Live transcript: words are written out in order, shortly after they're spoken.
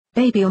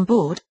Baby on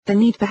board, the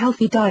need for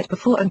healthy diet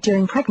before and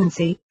during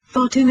pregnancy.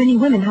 Far too many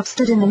women have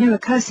stood in the mirror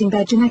cursing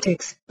their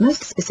genetics,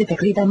 most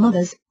specifically their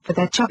mothers, for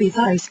their chubby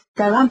thighs,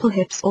 their ample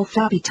hips or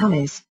flabby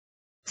tummies.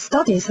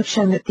 Studies have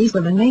shown that these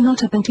women may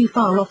not have been too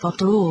far off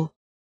after all.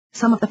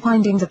 Some of the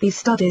findings of these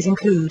studies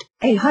include,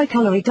 a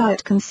high-calorie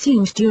diet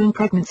consumed during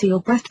pregnancy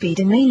or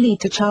breastfeeding may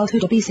lead to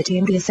childhood obesity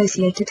and the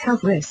associated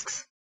health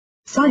risks.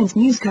 Science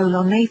News: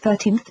 May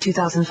 13,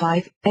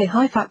 2005, a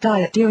high-fat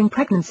diet during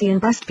pregnancy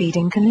and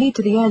breastfeeding can lead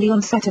to the early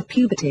onset of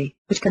puberty,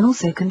 which can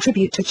also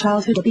contribute to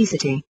childhood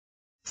obesity.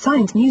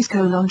 Science News: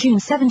 June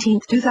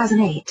 17,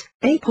 2008,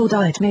 a poor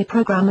diet may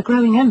program a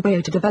growing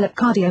embryo to develop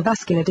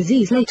cardiovascular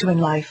disease later in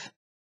life.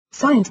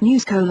 Science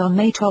News: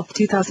 May 12,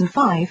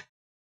 2005.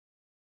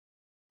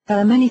 There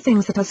are many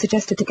things that are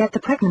suggested to get the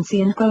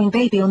pregnancy and growing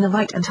baby on the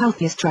right and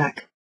healthiest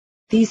track.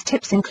 These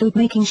tips include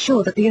making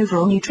sure that the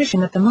overall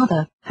nutrition of the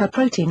mother, her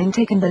protein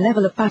intake and the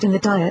level of fat in the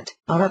diet,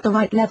 are at the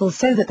right level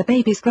so that the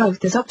baby's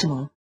growth is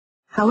optimal.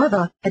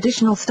 However,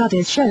 additional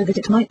studies show that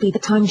it might be the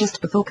time just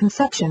before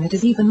conception that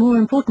is even more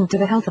important to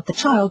the health of the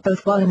child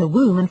both while in the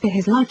womb and for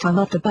his lifetime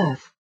after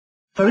birth.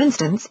 For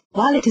instance,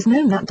 while it is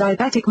known that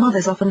diabetic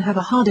mothers often have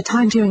a harder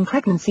time during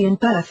pregnancy and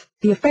birth,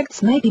 the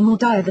effects may be more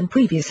dire than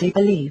previously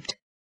believed.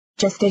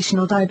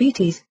 Gestational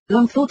diabetes,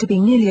 long thought to be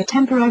merely a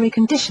temporary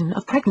condition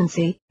of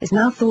pregnancy, is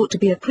now thought to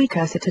be a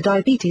precursor to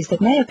diabetes that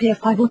may appear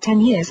 5 or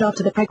 10 years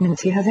after the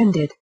pregnancy has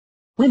ended.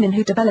 Women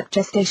who develop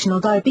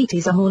gestational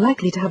diabetes are more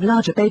likely to have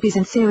larger babies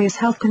and serious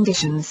health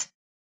conditions.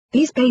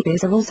 These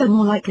babies are also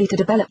more likely to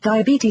develop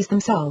diabetes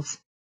themselves.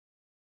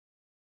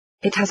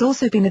 It has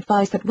also been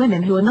advised that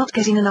women who are not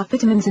getting enough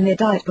vitamins in their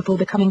diet before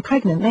becoming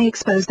pregnant may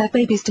expose their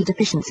babies to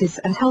deficiencies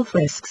and health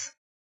risks.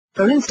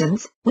 For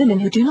instance,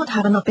 women who do not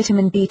have enough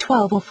vitamin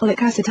B12 or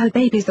folic acid had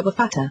babies that were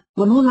fatter,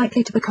 were more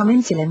likely to become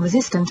insulin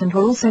resistant and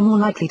were also more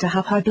likely to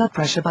have high blood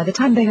pressure by the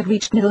time they had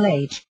reached middle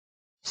age.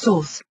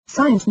 Source: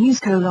 Science News: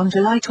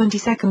 July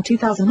 22,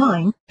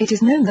 2009. It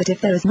is known that if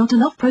there is not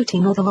enough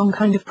protein or the wrong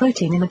kind of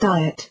protein in a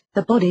diet,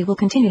 the body will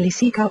continually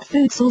seek out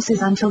food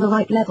sources until the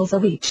right levels are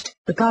reached,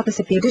 regardless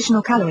of the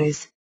additional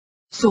calories.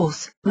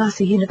 Source: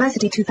 Massey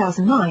University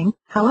 2009.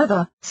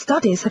 However,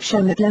 studies have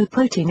shown that low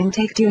protein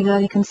intake during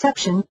early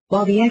conception,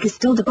 while the egg is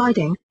still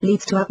dividing,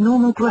 leads to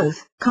abnormal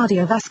growth,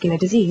 cardiovascular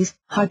disease,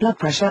 high blood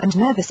pressure and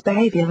nervous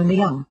behavior in the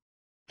young.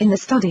 In the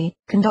study,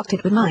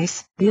 conducted with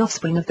mice, the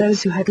offspring of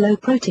those who had low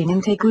protein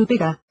intake grew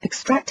bigger,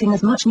 extracting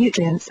as much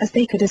nutrients as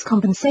they could as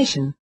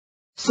compensation.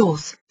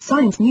 Source: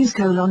 Science News: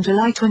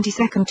 July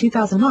 22,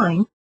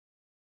 2009.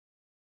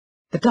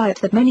 The diet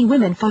that many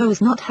women follow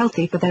is not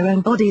healthy for their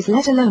own bodies,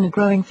 let alone a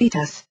growing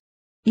fetus.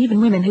 Even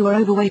women who are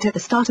overweight at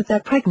the start of their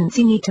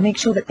pregnancy need to make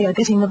sure that they are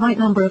getting the right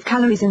number of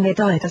calories in their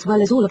diet as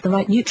well as all of the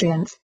right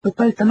nutrients, with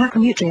both the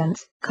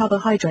macronutrients,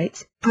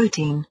 carbohydrates,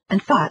 protein,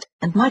 and fat,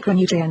 and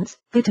micronutrients,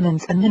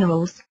 vitamins and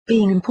minerals,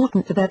 being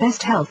important for their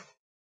best health.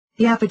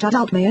 The average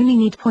adult may only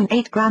need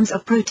 0.8 grams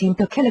of protein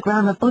per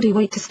kilogram of body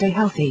weight to stay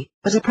healthy,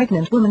 but a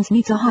pregnant woman's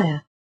needs are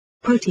higher.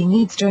 Protein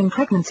needs during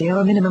pregnancy are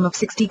a minimum of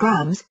 60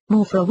 grams,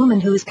 more for a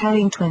woman who is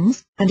carrying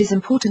twins, and is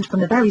important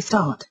from the very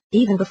start,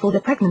 even before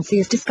the pregnancy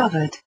is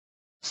discovered.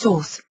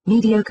 Source: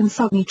 Medio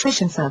Consult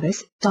Nutrition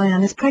Service.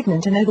 Diane is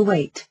pregnant and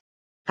overweight.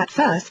 At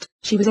first,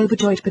 she was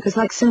overjoyed because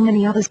like so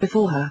many others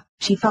before her,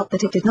 she felt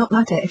that it did not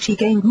matter if she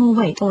gained more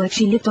weight or if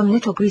she lived on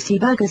little greasy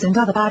burgers and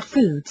other bad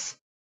foods.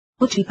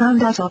 What she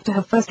found out after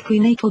her first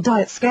prenatal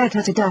diet scared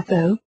her to death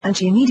though, and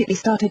she immediately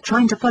started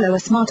trying to follow a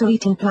smarter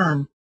eating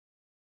plan.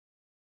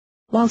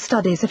 While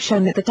studies have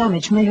shown that the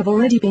damage may have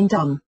already been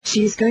done,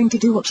 she is going to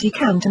do what she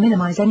can to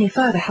minimize any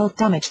further health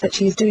damage that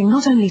she is doing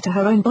not only to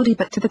her own body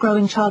but to the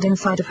growing child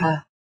inside of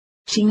her.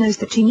 She knows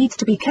that she needs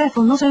to be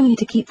careful not only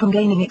to keep from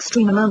gaining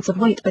extreme amounts of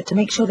weight but to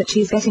make sure that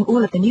she is getting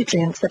all of the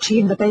nutrients that she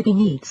and the baby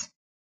needs.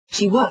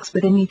 She works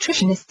with a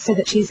nutritionist so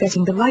that she is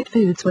getting the right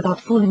foods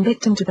without falling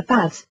victim to the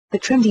fads, the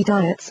trendy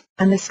diets,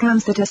 and the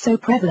scams that are so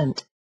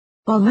prevalent.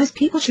 While most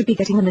people should be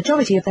getting the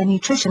majority of their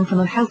nutrition from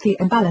a healthy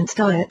and balanced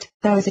diet,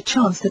 there is a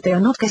chance that they are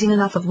not getting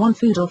enough of one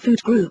food or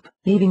food group,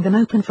 leaving them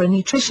open for a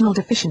nutritional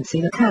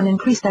deficiency that can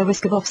increase their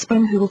risk of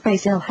offspring who will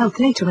face ill health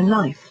later in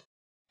life.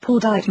 Poor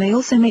diet may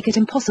also make it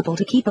impossible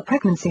to keep a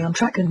pregnancy on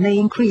track and may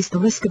increase the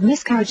risk of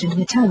miscarriage and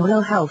maternal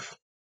ill health.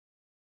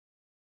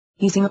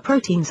 Using a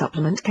protein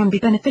supplement can be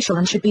beneficial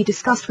and should be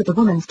discussed with the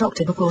woman's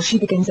doctor before she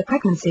begins a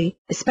pregnancy,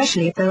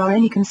 especially if there are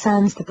any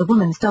concerns that the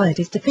woman's diet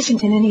is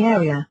deficient in any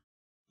area.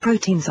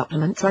 Protein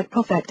supplements like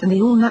ProfectR and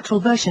the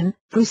all-natural version,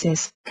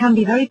 ProsisR, can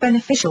be very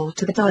beneficial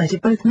to the diet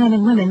of both men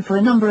and women for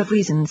a number of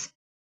reasons.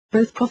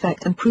 Both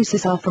ProfectR and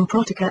ProsisR are from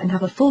Protica and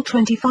have a full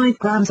 25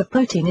 grams of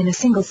protein in a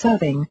single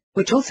serving,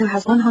 which also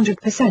has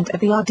 100% of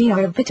the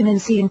RDI of vitamin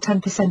C and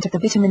 10% of the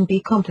vitamin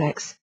B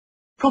complex.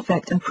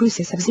 ProfectR and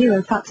ProsisR have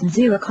 0 fats and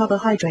 0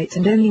 carbohydrates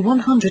and only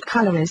 100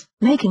 calories,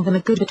 making them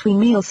a good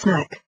between-meal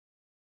snack.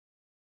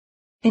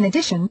 In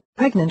addition,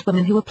 pregnant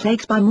women who are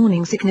plagued by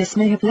morning sickness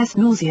may have less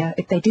nausea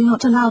if they do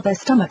not allow their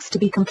stomachs to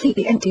be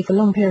completely empty for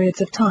long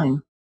periods of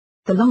time.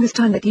 The longest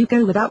time that you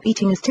go without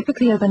eating is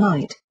typically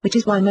overnight, which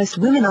is why most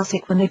women are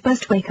sick when they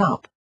first wake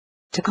up.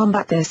 To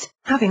combat this,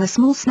 having a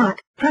small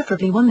snack,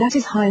 preferably one that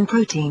is high in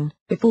protein,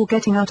 before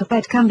getting out of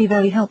bed can be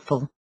very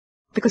helpful.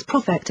 Because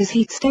ProfectR is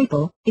heat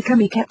stable, it can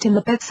be kept in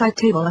the bedside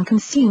table and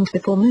consumed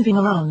before moving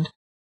around.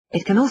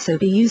 It can also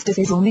be used as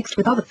is or mixed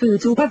with other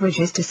foods or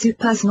beverages to suit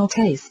personal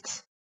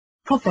tastes.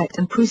 ProfectR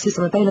and ProasisR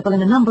are available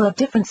in a number of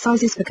different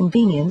sizes for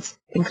convenience,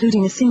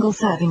 including a single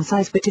serving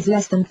size which is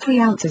less than 3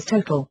 ounces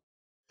total.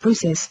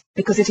 ProasisR,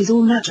 because it is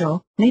all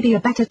natural, may be a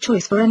better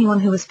choice for anyone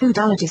who has food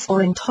allergies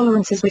or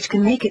intolerances which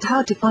can make it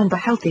hard to find the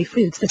healthy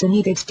foods that are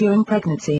needed during pregnancy.